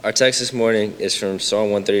Our text this morning is from Psalm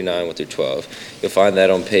 139, 1 through 12. You'll find that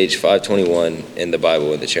on page 521 in the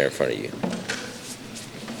Bible in the chair in front of you.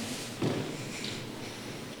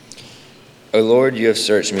 O Lord, you have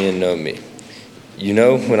searched me and known me. You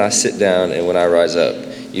know when I sit down and when I rise up.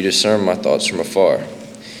 You discern my thoughts from afar.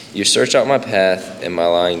 You search out my path and my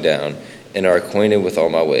lying down, and are acquainted with all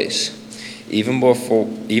my ways. Even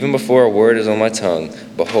before a word is on my tongue,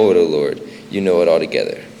 behold, O Lord, you know it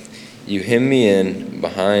altogether. You hem me in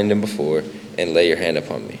behind and before, and lay your hand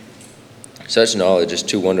upon me. Such knowledge is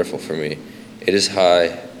too wonderful for me. It is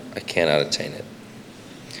high, I cannot attain it.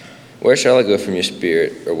 Where shall I go from your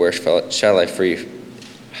spirit, or where shall I flee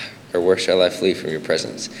from your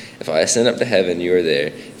presence? If I ascend up to heaven, you are there.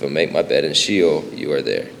 If I make my bed in Sheol, you are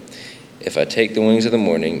there. If I take the wings of the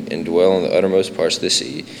morning and dwell in the uttermost parts of the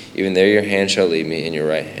sea, even there your hand shall lead me, and your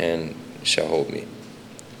right hand shall hold me.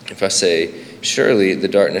 If I say, surely the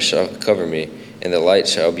darkness shall cover me, and the light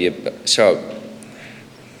if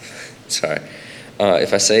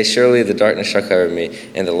I say, surely the darkness shall cover me,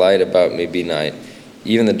 and the light about me be night,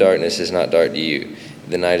 even the darkness is not dark to you.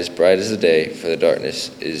 The night is bright as the day, for the darkness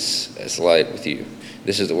is as light with you.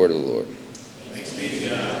 This is the word of the Lord. Thanks be to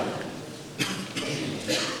God.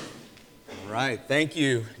 All right, thank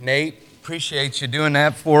you, Nate. Appreciate you doing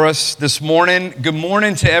that for us this morning. Good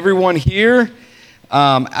morning to everyone here.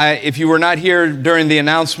 If you were not here during the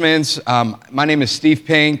announcements, my name is Steve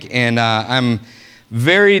Pink, and I'm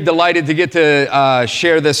very delighted to get to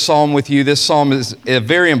share this psalm with you. This psalm is a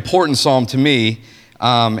very important psalm to me,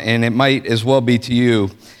 and it might as well be to you.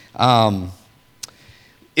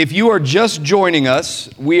 If you are just joining us,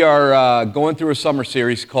 we are going through a summer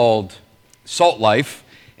series called Salt Life,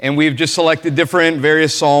 and we've just selected different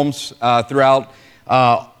various psalms throughout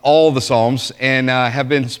all the Psalms, and have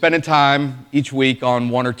been spending time each week on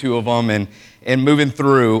one or two of them and moving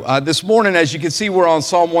through. This morning, as you can see, we're on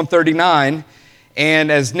Psalm 139,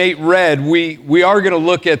 and as Nate read, we are going to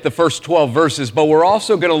look at the first 12 verses, but we're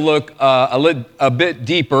also going to look a bit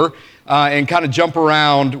deeper and kind of jump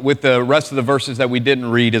around with the rest of the verses that we didn't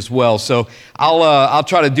read as well. So I'll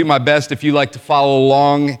try to do my best if you like to follow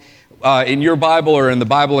along in your Bible or in the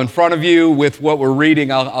Bible in front of you with what we're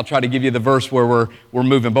reading. I'll try to give you the verse where we're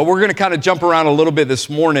moving. But we're going to kind of jump around a little bit this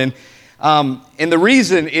morning. And the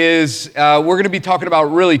reason is we're going to be talking about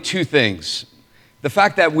really two things. The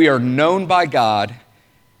fact that we are known by God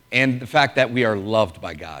and the fact that we are loved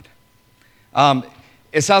by God.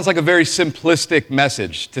 It sounds like a very simplistic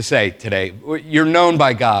message to say today. You're known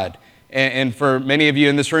by God. And for many of you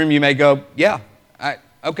in this room, you may go, yeah,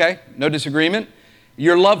 okay, no disagreement.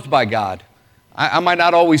 You're loved by God. I might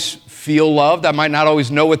not always feel loved. I might not always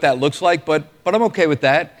know what that looks like, but I'm okay with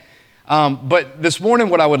that. But this morning,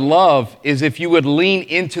 what I would love is if you would lean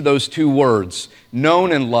into those two words,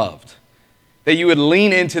 known and loved, that you would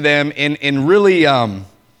lean into them and really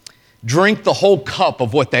drink the whole cup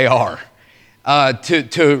of what they are,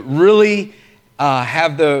 to really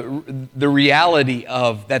have the reality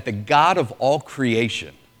of that the God of all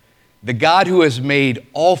creation, the God who has made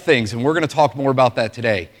all things, and we're going to talk more about that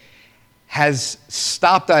today, has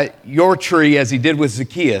stopped at your tree as he did with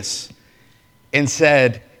Zacchaeus and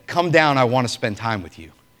said, come down, I want to spend time with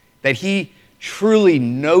you. That he truly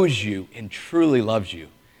knows you and truly loves you.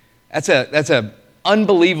 That's a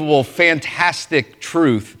unbelievable, fantastic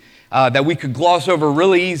truth that we could gloss over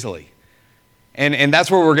really easily. And that's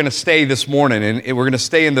where we're going to stay this morning, and we're going to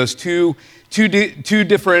stay in those two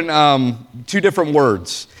different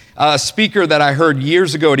words. A speaker that I heard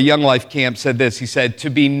years ago at a Young Life camp said this. He said, to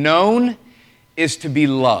be known is to be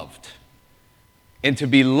loved, and to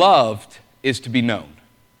be loved is to be known.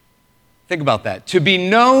 Think about that. To be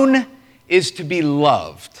known is to be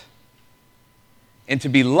loved, and to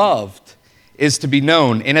be loved is to be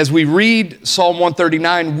known. And as we read Psalm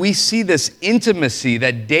 139, we see this intimacy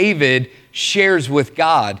that David shares with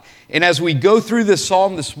God. And as we go through this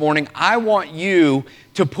psalm this morning, I want you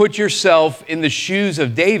to put yourself in the shoes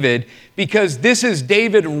of David, because this is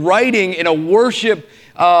David writing in a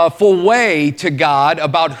worshipful way to God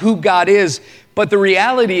about who God is. But the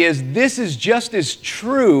reality is this is just as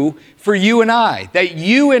true for you and I, that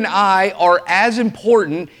you and I are as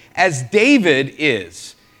important as David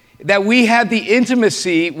is, that we have the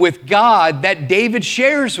intimacy with God that David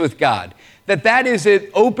shares with God, that is an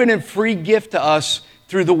open and free gift to us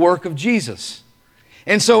through the work of Jesus.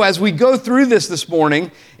 And so as we go through this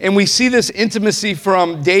morning and we see this intimacy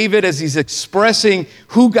from David as he's expressing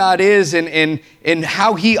who God is and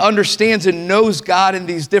how he understands and knows God in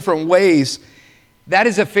these different ways, that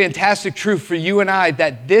is a fantastic truth for you and I,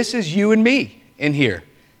 that this is you and me in here.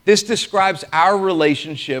 This describes our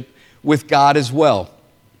relationship with God as well.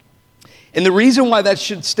 And the reason why that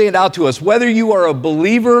should stand out to us, whether you are a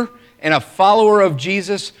believer and a follower of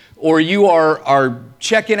Jesus, or you are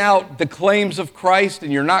checking out the claims of Christ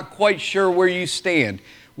and you're not quite sure where you stand,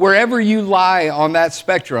 wherever you lie on that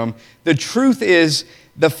spectrum, the truth is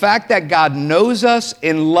the fact that God knows us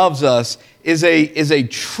and loves us is a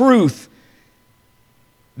truth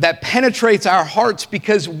that penetrates our hearts,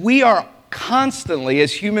 because we are constantly,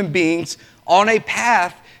 as human beings, on a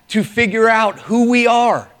path to figure out who we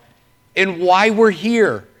are and why we're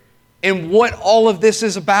here and what all of this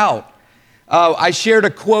is about. I shared a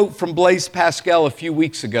quote from Blaise Pascal a few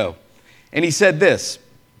weeks ago, and he said this.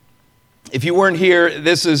 If you weren't here,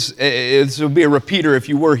 this will be a repeater if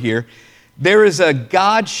you were here. There is a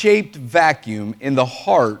God-shaped vacuum in the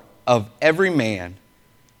heart of every man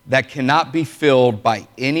that cannot be filled by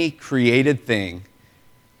any created thing,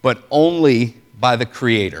 but only by the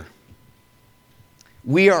Creator.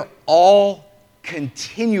 We are all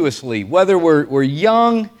continuously, whether we're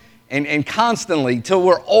young and constantly till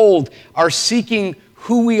we're old, are seeking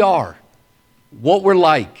who we are, what we're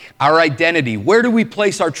like, our identity, where do we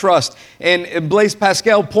place our trust. And Blaise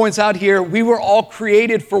Pascal points out here, we were all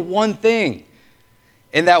created for one thing.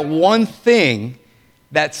 And that one thing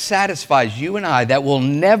that satisfies you and I, that will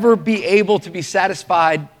never be able to be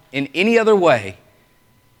satisfied in any other way,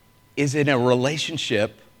 is in a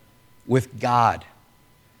relationship with God,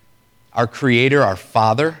 our Creator, our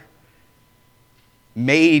Father,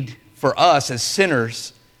 made for us as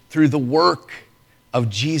sinners through the work of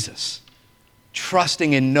Jesus,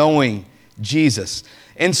 trusting and knowing Jesus.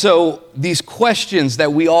 And so these questions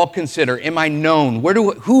that we all consider, am I known?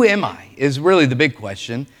 Who am I? Is really the big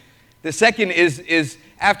question. The second is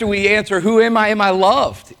after we answer, who am I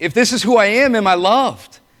loved? If this is who I am I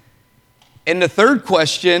loved? And the third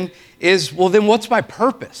question is, well, then what's my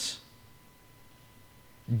purpose?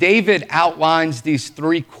 David outlines these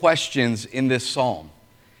three questions in this psalm.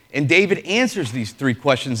 And David answers these three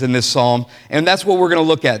questions in this psalm, and that's what we're going to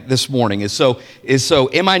look at this morning. So,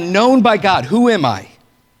 am I known by God? Who am I?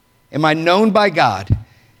 Am I known by God?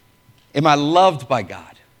 Am I loved by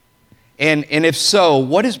God? And if so,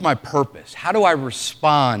 what is my purpose? How do I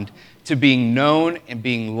respond to being known and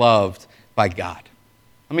being loved by God?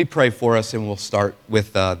 Let me pray for us, and we'll start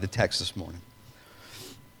with the text this morning.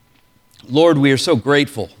 Lord, we are so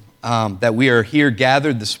grateful that we are here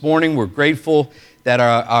gathered this morning. We're grateful that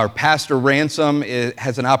our Pastor Ransom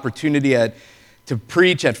has an opportunity to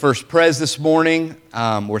preach at First Pres this morning.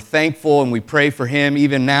 We're thankful and we pray for him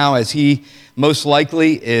even now as he most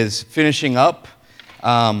likely is finishing up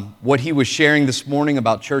what he was sharing this morning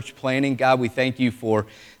about church planning. God, we thank you for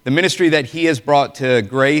the ministry that he has brought to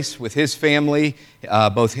Grace with his family,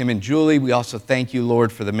 both him and Julie. We also thank you,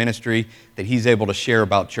 Lord, for the ministry that he's able to share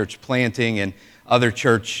about church planting and other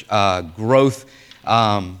church growth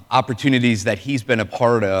opportunities that he's been a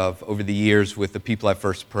part of over the years with the people at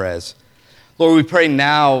First Pres. Lord, we pray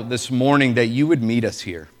now this morning that you would meet us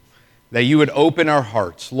here, that you would open our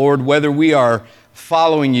hearts. Lord, whether we are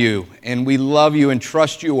following you and we love you and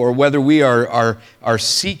trust you, or whether we are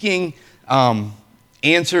seeking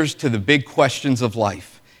answers to the big questions of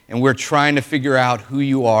life, and we're trying to figure out who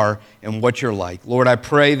you are and what you're like. Lord, I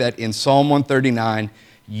pray that in Psalm 139,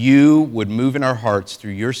 you would move in our hearts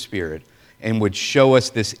through your Spirit and would show us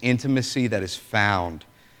this intimacy that is found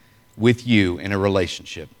with you in a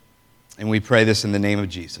relationship. And we pray this in the name of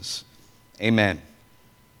Jesus. Amen.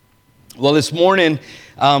 Well, this morning,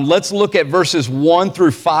 let's look at verses 1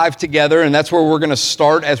 through 5 together, and that's where we're going to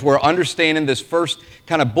start as we're understanding this first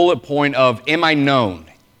kind of bullet point of, am I known?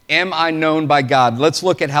 Am I known by God? Let's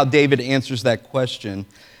look at how David answers that question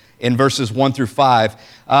in verses 1 through 5.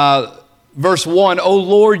 Verse 1, O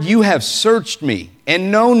Lord, you have searched me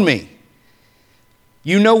and known me.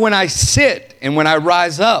 You know when I sit and when I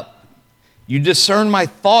rise up. You discern my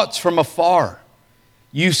thoughts from afar.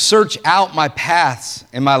 You search out my paths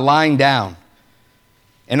and my lying down,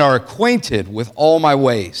 and are acquainted with all my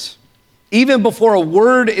ways. Even before a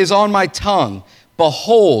word is on my tongue,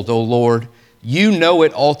 behold, O Lord, you know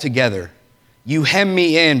it altogether. You hem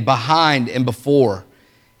me in behind and before,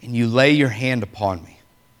 and you lay your hand upon me.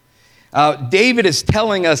 David is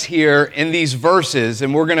telling us here in these verses,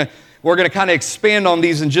 and we're going to kind of expand on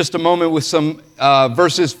these in just a moment with some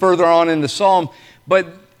verses further on in the psalm. But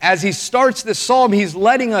as he starts this psalm, he's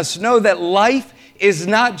letting us know that life is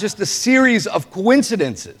not just a series of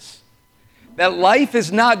coincidences. That life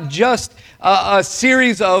is not just a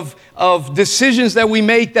series of decisions that we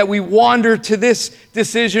make, that we wander to this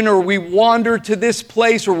decision, or we wander to this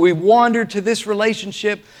place, or we wander to this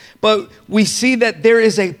relationship. But we see that there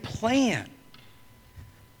is a plan.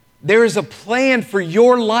 There is a plan for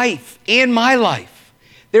your life and my life.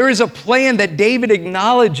 There is a plan that David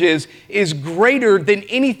acknowledges is greater than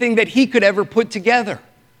anything that he could ever put together.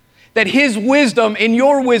 That his wisdom and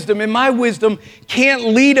your wisdom and my wisdom can't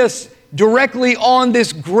lead us directly on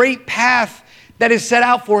this great path that is set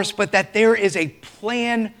out for us, but that there is a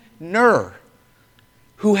planner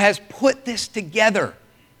who has put this together.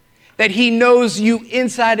 That he knows you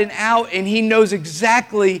inside and out, and he knows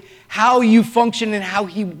exactly how you function and how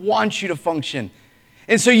he wants you to function.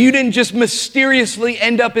 And so you didn't just mysteriously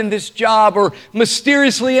end up in this job or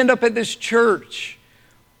mysteriously end up at this church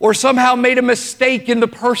or somehow made a mistake in the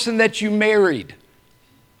person that you married.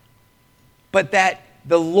 But that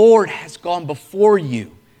the Lord has gone before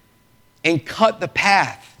you and cut the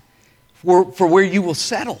path for where you will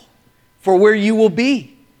settle, for where you will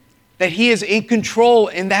be. That he is in control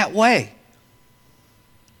in that way.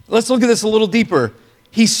 Let's look at this a little deeper.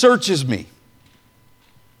 He searches me.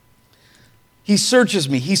 He searches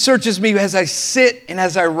me. He searches me as I sit and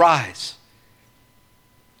as I rise.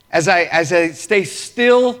 As I stay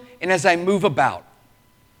still and as I move about.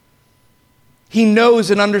 He knows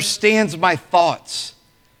and understands my thoughts.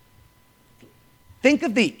 Think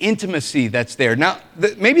of the intimacy that's there. Now,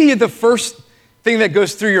 maybe the first thing that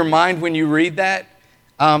goes through your mind when you read that,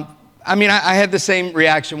 I had the same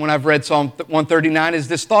reaction when I've read Psalm 139, is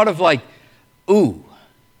this thought of like, ooh,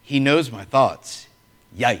 he knows my thoughts.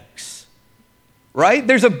 Yikes. Right?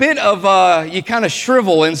 There's a bit of, you kind of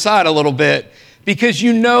shrivel inside a little bit because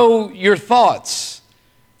you know your thoughts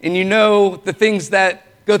and you know the things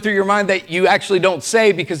that go through your mind that you actually don't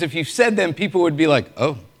say, because if you said them, people would be like,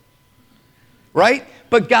 oh. Right?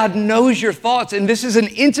 But God knows your thoughts, and this is an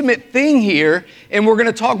intimate thing here, and we're going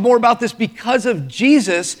to talk more about this because of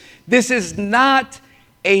Jesus. This is not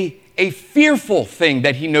a fearful thing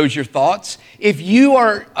that he knows your thoughts. If you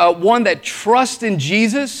are one that trusts in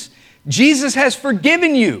Jesus, Jesus has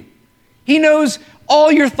forgiven you. He knows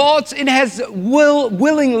all your thoughts and has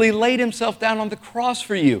willingly laid himself down on the cross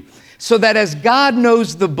for you. So that as God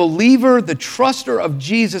knows the believer, the truster of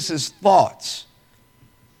Jesus' thoughts,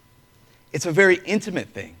 it's a very intimate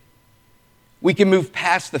thing. We can move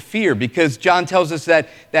past the fear because John tells us that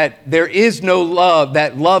there is no love,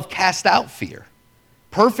 that love casts out fear.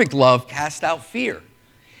 Perfect love casts out fear.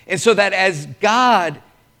 And so that as God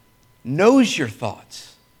knows your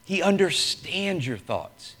thoughts, he understands your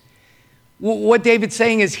thoughts. What David's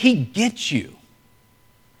saying is he gets you.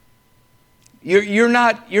 You're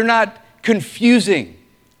not confusing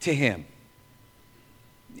to him.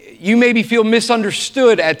 You maybe feel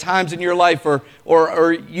misunderstood at times in your life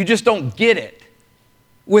or you just don't get it.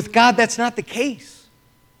 With God, that's not the case.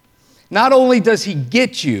 Not only does he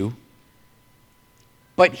get you,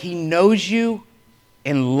 but he knows you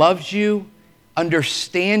and loves you,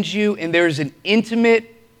 understands you, and there's an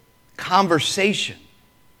intimate conversation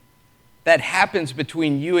that happens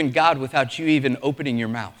between you and God without you even opening your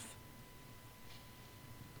mouth.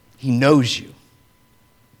 He knows you.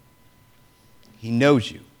 He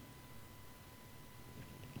knows you.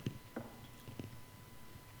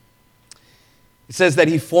 It says that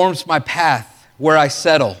he forms my path where I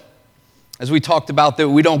settle. As we talked about, that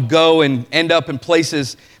we don't go and end up in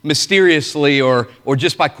places mysteriously or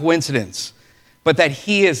just by coincidence, but that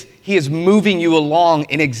he is moving you along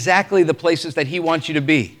in exactly the places that he wants you to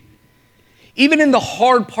be. Even in the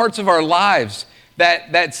hard parts of our lives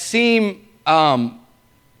that seem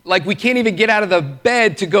like we can't even get out of the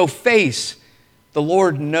bed to go face, the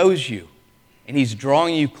Lord knows you, and he's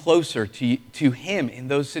drawing you closer to him in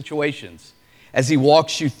those situations as he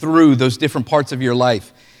walks you through those different parts of your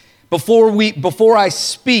life. Before I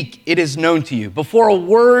speak, it is known to you. Before a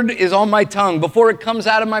word is on my tongue, before it comes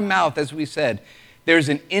out of my mouth, as we said, there's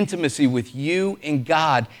an intimacy with you and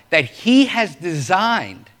God that he has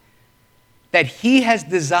designed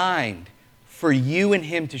for you and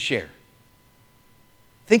him to share.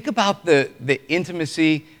 Think about the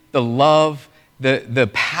intimacy, the love, the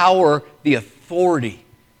power, the authority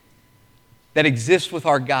that exists with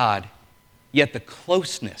our God, yet the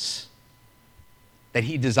closeness that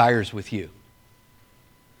he desires with you.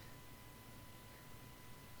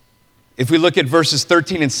 If we look at verses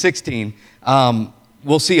 13 and 16,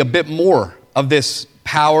 we'll see a bit more of this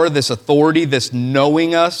power, this authority, this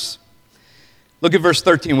knowing us. Look at verse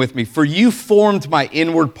 13 with me. For you formed my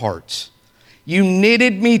inward parts. You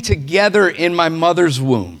knitted me together in my mother's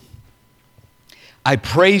womb. I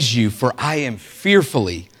praise you, for I am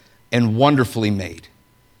fearfully and wonderfully made.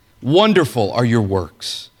 Wonderful are your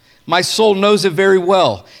works. My soul knows it very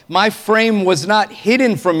well. My frame was not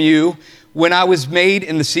hidden from you when I was made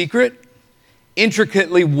in the secret,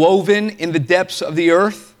 intricately woven in the depths of the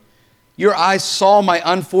earth. Your eyes saw my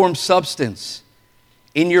unformed substance.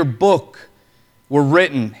 In your book were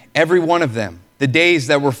written, every one of them, the days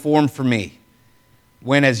that were formed for me,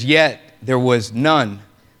 when as yet there was none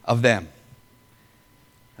of them.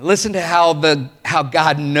 Listen to how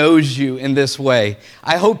God knows you in this way.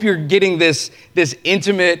 I hope you're getting this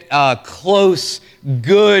intimate, close,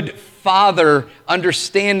 good Father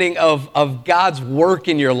understanding of God's work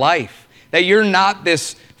in your life. That you're not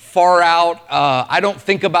this far out, I don't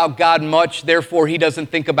think about God much, therefore He doesn't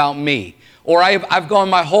think about me. Or I've gone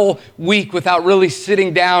my whole week without really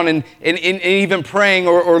sitting down and even praying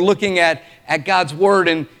or looking at God's Word,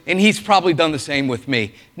 and He's probably done the same with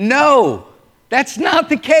me. No, that's not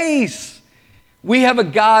the case. We have a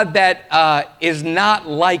God that is not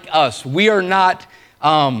like us. We are not,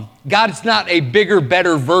 God's not a bigger,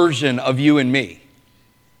 better version of you and me.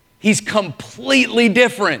 He's completely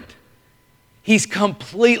different. He's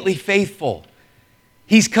completely faithful.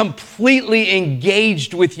 He's completely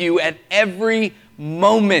engaged with you at every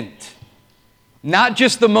moment. Not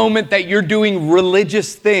just the moment that you're doing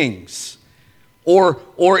religious things or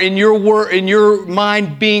in your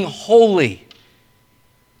mind being holy.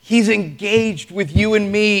 He's engaged with you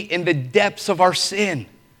and me in the depths of our sin.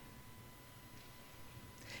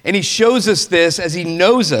 And He shows us this as He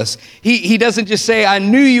knows us. He doesn't just say, I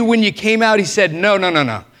knew you when you came out. He said,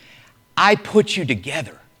 no. I put you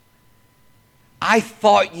together. I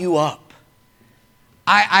thought you up.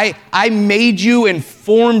 I made you and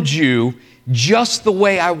formed you just the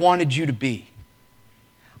way I wanted you to be.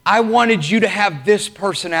 I wanted you to have this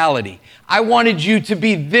personality. I wanted you to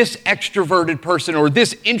be this extroverted person or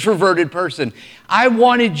this introverted person. I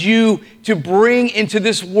wanted you to bring into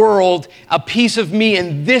this world a piece of me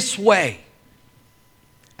in this way.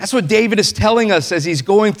 That's what David is telling us as he's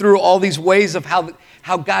going through all these ways of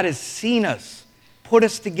how God has seen us, put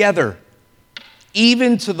us together,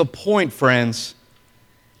 even to the point, friends,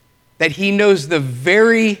 that He knows to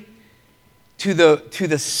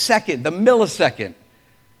the second, the millisecond,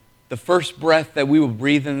 the first breath that we will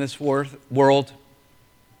breathe in this world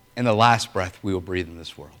and the last breath we will breathe in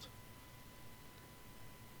this world.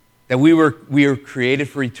 That we are created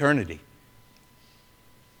for eternity.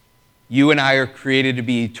 You and I are created to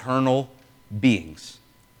be eternal beings.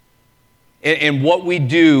 And what we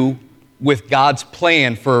do with God's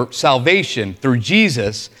plan for salvation through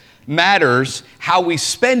Jesus matters how we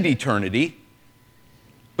spend eternity.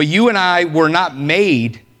 But you and I were not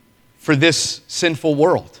made for this sinful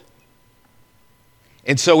world.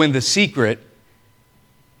 And so in the secret,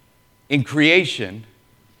 in creation,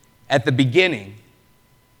 at the beginning,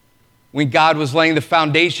 when God was laying the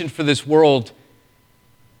foundation for this world,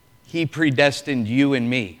 He predestined you and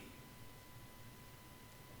me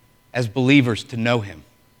as believers to know Him.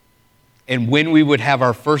 And when we would have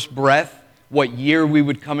our first breath, what year we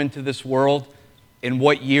would come into this world, and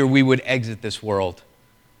what year we would exit this world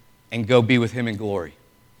and go be with Him in glory.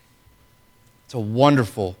 It's a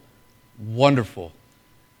wonderful, wonderful,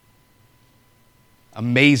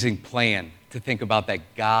 amazing plan to think about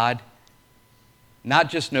that God not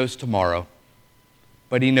just knows tomorrow,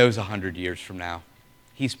 but He knows 100 years from now.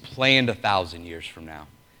 He's planned 1,000 years from now.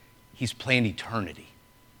 He's planned eternity.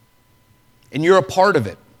 And you're a part of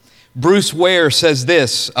it. Bruce Ware says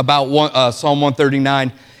this about Psalm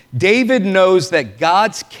 139. David knows that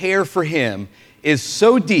God's care for him is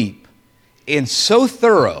so deep and so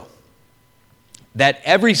thorough that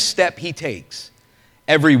every step he takes,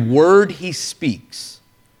 every word he speaks,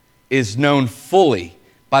 is known fully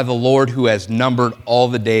by the Lord who has numbered all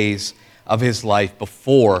the days of his life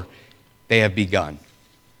before they have begun.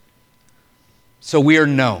 So we are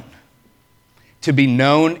known. To be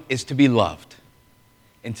known is to be loved,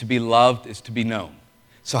 and to be loved is to be known.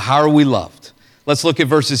 So how are we loved? Let's look at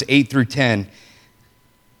verses 8 through 10.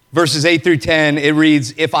 Verses 8 through 10, it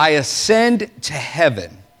reads, "If I ascend to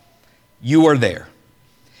heaven, you are there.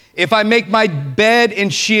 If I make my bed in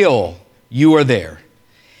Sheol, you are there.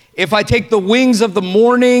 If I take the wings of the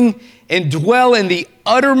morning and dwell in the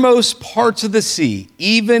uttermost parts of the sea,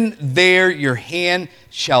 even there your hand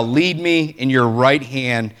shall lead me, and your right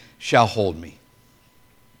hand shall hold me."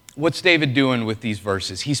 What's David doing with these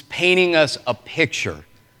verses? He's painting us a picture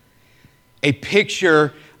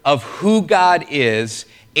of who God is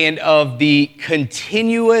and of the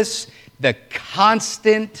continuous, the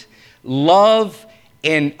constant love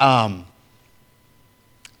and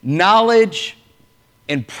knowledge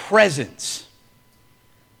and presence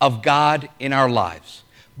of God in our lives,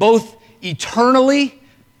 both eternally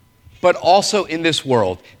but also in this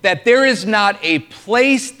world. That there is not a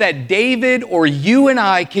place that David or you and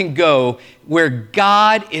I can go where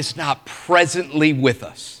God is not presently with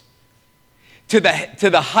us. to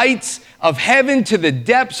the heights of heaven, to the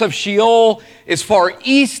depths of Sheol, as far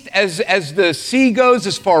east as the sea goes,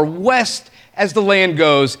 as far west as the land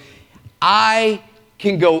goes. I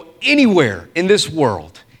can go anywhere in this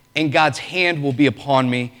world, and God's hand will be upon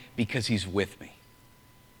me because he's with me.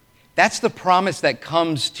 That's the promise that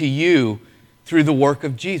comes to you through the work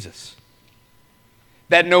of Jesus.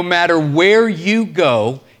 That no matter where you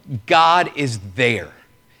go, God is there.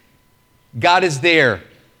 God is there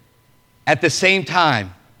at the same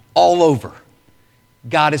time, all over.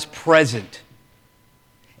 God is present.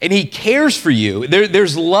 And he cares for you.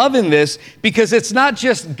 There's love in this because it's not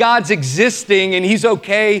just God's existing and he's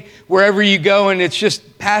okay wherever you go and it's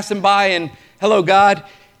just passing by and hello, God.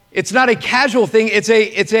 It's not a casual thing. It's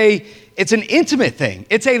an intimate thing.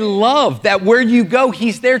 It's a love that where you go,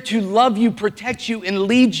 he's there to love you, protect you, and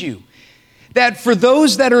lead you. That for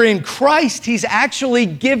those that are in Christ, he's actually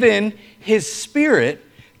given his Spirit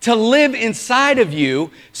to live inside of you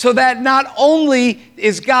so that not only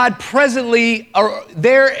is God presently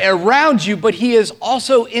there around you, but he is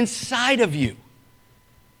also inside of you.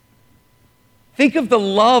 Think of the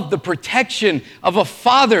love, the protection of a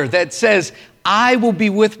father that says, I will be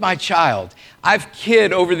with my child. I've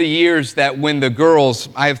kid over the years that when the girls,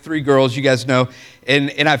 I have 3 girls, you guys know,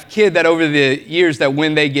 and I've kid that over the years that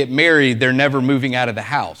when they get married, they're never moving out of the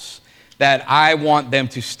house. That I want them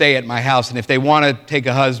to stay at my house, and if they want to take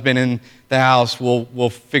a husband in the house,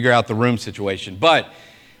 we'll figure out the room situation. But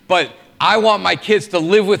I want my kids to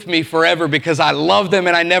live with me forever because I love them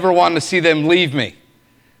and I never want to see them leave me.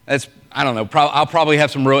 I don't know, I'll probably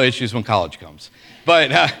have some real issues when college comes.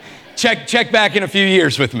 But check back in a few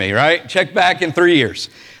years with me, right? Check back in 3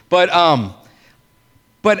 years. But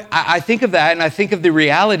I think of that, and I think of the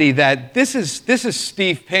reality that this is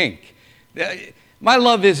Steve Pink. My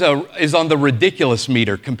love is on the ridiculous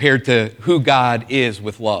meter compared to who God is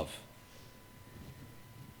with love.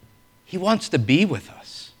 He wants to be with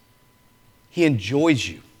us. He enjoys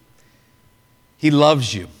you. He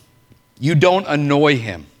loves you. You don't annoy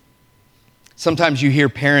him. Sometimes you hear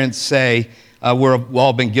parents say, we've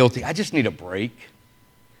all been guilty, I just need a break.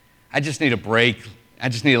 I just need a break. I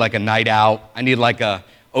just need like a night out. I need like a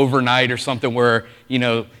overnight or something where,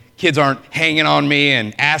 kids aren't hanging on me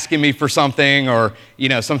and asking me for something, or,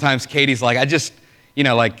 sometimes Katie's like, I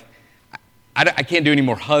can't do any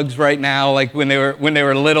more hugs right now. Like when they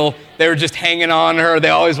were little, they were just hanging on her. They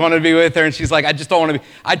always wanted to be with her. And she's like, I just don't want to be,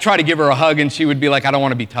 I'd try to give her a hug and she would be like, I don't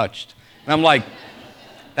want to be touched. And I'm like,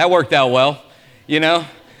 that worked out well,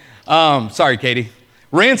 sorry, Katie.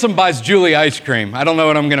 Ransom buys Julie ice cream. I don't know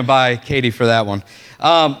what I'm going to buy Katie for that one.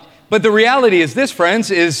 But the reality is this,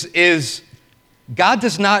 friends, is God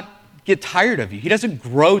does not get tired of you. He doesn't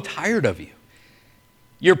grow tired of you.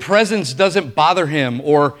 Your presence doesn't bother him,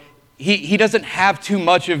 or he doesn't have too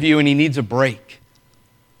much of you and he needs a break.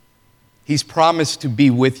 He's promised to be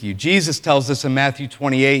with you. Jesus tells us in Matthew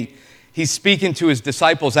 28, he's speaking to his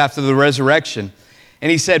disciples after the resurrection,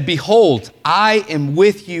 and he said, behold, I am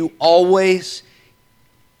with you always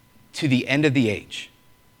to the end of the age.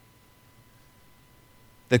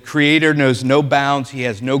 The Creator knows no bounds. He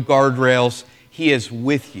has no guardrails. He is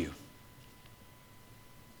with you.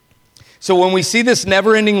 So when we see this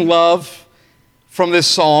never-ending love from this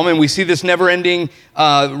psalm, and we see this never-ending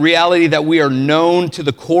reality that we are known to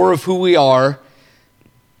the core of who we are,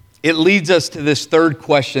 it leads us to this third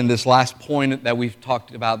question, this last point that we've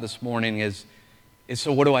talked about this morning is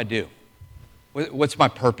so what do I do? What's my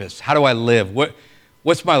purpose? How do I live?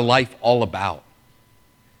 What's my life all about?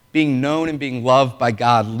 Being known and being loved by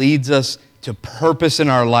God leads us to purpose in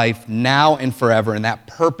our life now and forever. And that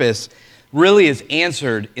purpose really is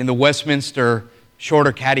answered in the Westminster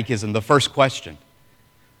Shorter Catechism, the first question.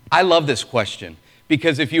 I love this question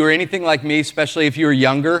because if you were anything like me, especially if you were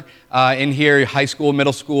younger in here, high school,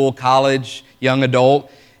 middle school, college, young adult,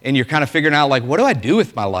 and you're kind of figuring out like, what do I do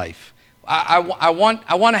with my life? I want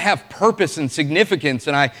to have purpose and significance,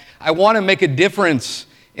 and I want to make a difference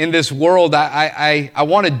in this world. I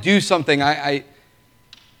want to do something.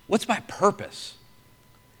 What's my purpose?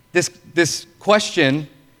 This question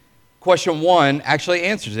 1, actually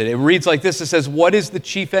answers it. It reads like this. It says, what is the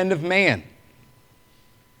chief end of man?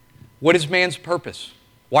 What is man's purpose?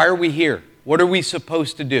 Why are we here? What are we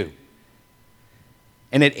supposed to do?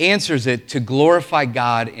 And it answers it to glorify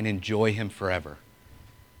God and enjoy him forever.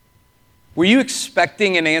 Were you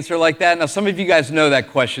expecting an answer like that? Now, some of you guys know that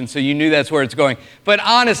question, so you knew that's where it's going. But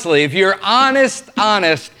honestly, if you're honest,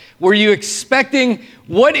 were you expecting,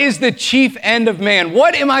 what is the chief end of man?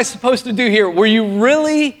 What am I supposed to do here? Were you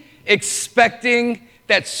really expecting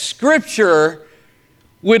that Scripture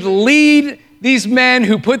would lead these men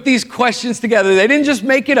who put these questions together? They didn't just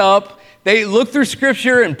make it up. They looked through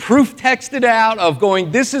Scripture and proof texted out of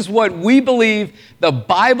going, this is what we believe the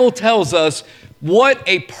Bible tells us what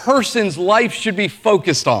a person's life should be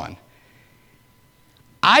focused on.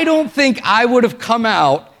 I don't think I would have come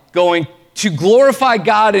out going to glorify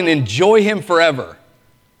God and enjoy Him forever.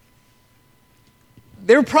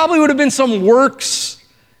 There probably would have been some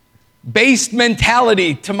works-based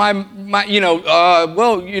mentality to my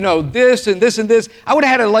this and this and this. I would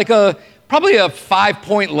have had probably a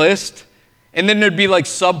 5-point list, and then there'd be like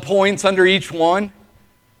sub-points under each one.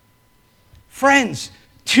 Friends,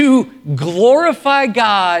 to glorify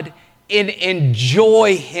God and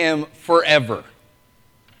enjoy Him forever.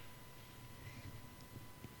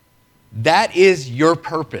 That is your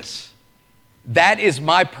purpose. That is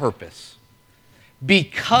my purpose.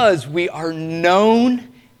 Because we are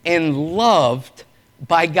known and loved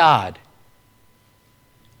by God,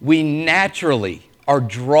 we naturally are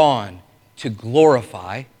drawn to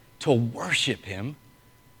glorify, to worship Him,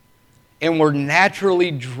 and we're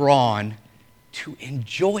naturally drawn to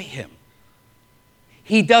enjoy Him.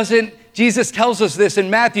 Jesus tells us this in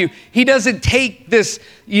Matthew, He doesn't take this,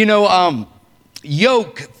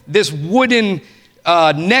 yoke, this wooden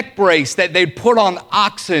neck brace that they'd put on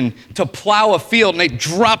oxen to plow a field, and they'd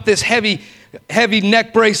drop this heavy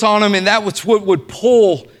neck brace on them, and that was what would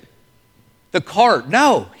pull the cart.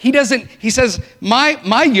 No, He doesn't. He says,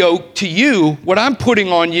 my yoke to you, what I'm putting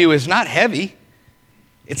on you is not heavy.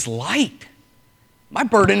 It's light. My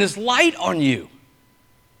burden is light on you.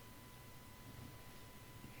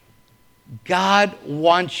 God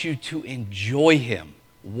wants you to enjoy Him.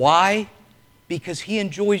 Why? Because He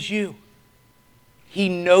enjoys you. He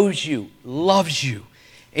knows you, loves you,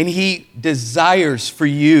 and He desires for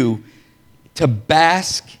you to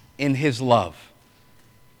bask in His love.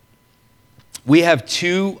 We have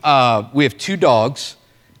two dogs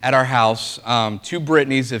at our house, two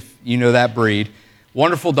Brittany's, if you know that breed.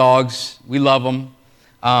 Wonderful dogs. We love them.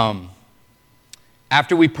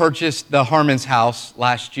 After we purchased the Harmon's house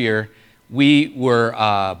last year, we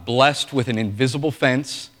were blessed with an invisible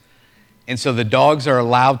fence. And so the dogs are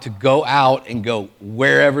allowed to go out and go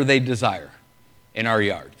wherever they desire in our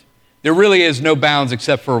yard. There really is no bounds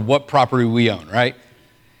except for what property we own, right?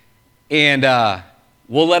 And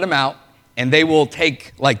we'll let them out, and they will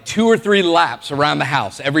take like 2 or 3 laps around the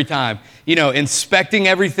house every time, inspecting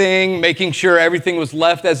everything, making sure everything was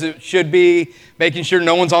left as it should be, making sure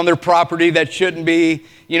no one's on their property that shouldn't be,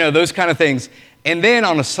 those kind of things. And then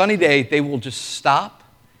on a sunny day, they will just stop,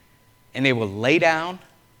 and they will lay down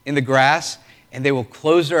in the grass, and they will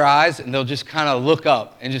close their eyes, and they'll just kind of look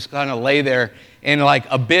up and just kind of lay there in like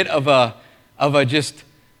a bit of a just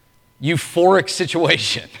euphoric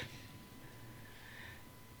situation.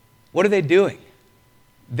 What are they doing?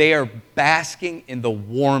 They are basking in the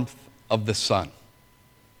warmth of the sun.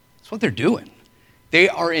 That's what they're doing. They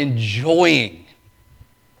are enjoying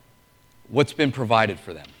what's been provided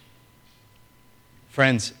for them.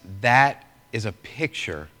 Friends, that is a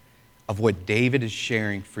picture of what David is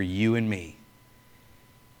sharing for you and me,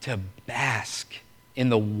 to bask in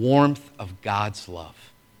the warmth of God's love.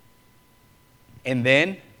 And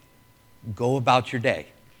then go about your day.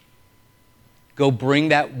 Go bring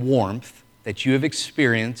that warmth that you have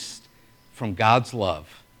experienced from God's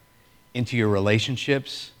love into your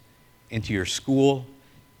relationships, into your school,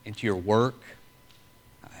 into your work,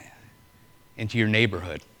 into your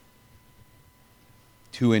neighborhood.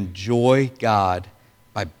 To enjoy God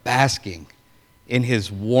by basking in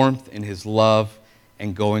His warmth, in His love,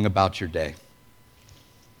 and going about your day.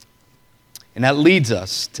 And that leads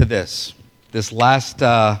us to this last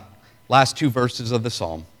 2 verses of the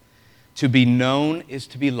psalm. To be known is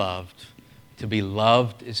to be loved. To be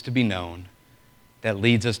loved is to be known. That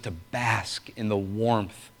leads us to bask in the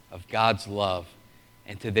warmth of God's love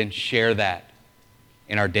and to then share that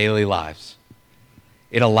in our daily lives.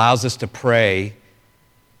 It allows us to pray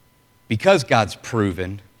because God's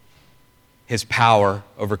proven His power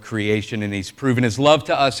over creation and He's proven His love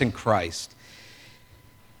to us in Christ.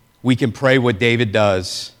 We can pray what David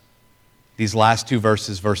does, these last 2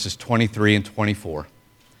 verses, verses 23 and 24.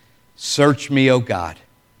 Search me, O God,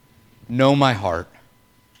 know my heart.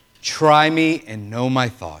 Try me and know my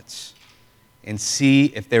thoughts, and see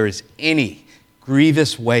if there is any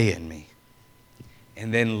grievous way in me,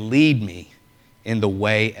 and then lead me in the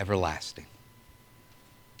way everlasting.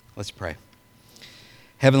 Let's pray.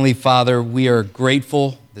 Heavenly Father, we are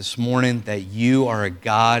grateful this morning that You are a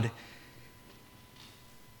God.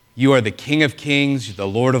 You are the King of Kings, the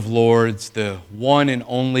Lord of Lords, the one and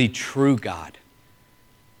only true God.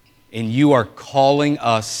 And You are calling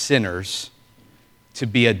us sinners to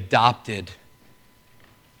be adopted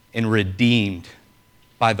and redeemed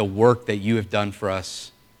by the work that you have done for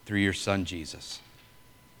us through your Son, Jesus.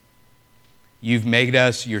 You've made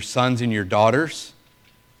us your sons and your daughters.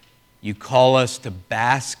 You call us to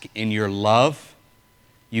bask in your love.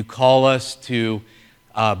 You call us to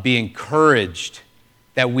be encouraged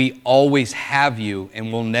that we always have you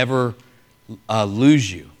and will never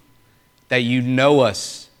lose you. That you know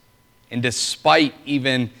us, and despite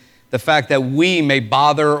even the fact that we may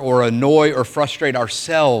bother or annoy or frustrate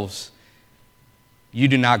ourselves, you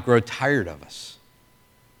do not grow tired of us.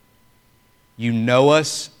 You know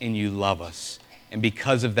us and you love us. And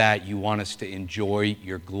because of that, you want us to enjoy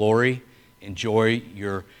your glory, enjoy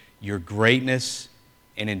your greatness,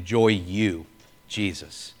 and enjoy you,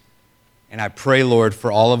 Jesus. And I pray, Lord, for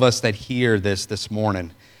all of us that hear this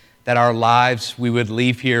morning, that our lives, we would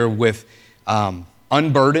leave here with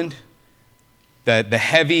unburdened, that the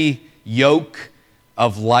heavy yoke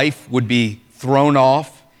of life would be thrown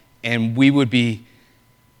off, and we would be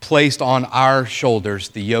placed on our shoulders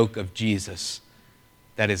the yoke of Jesus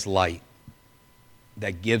that is light,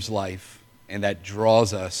 that gives life, and that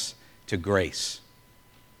draws us to grace.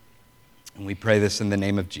 And we pray this in the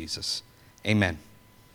name of Jesus. Amen.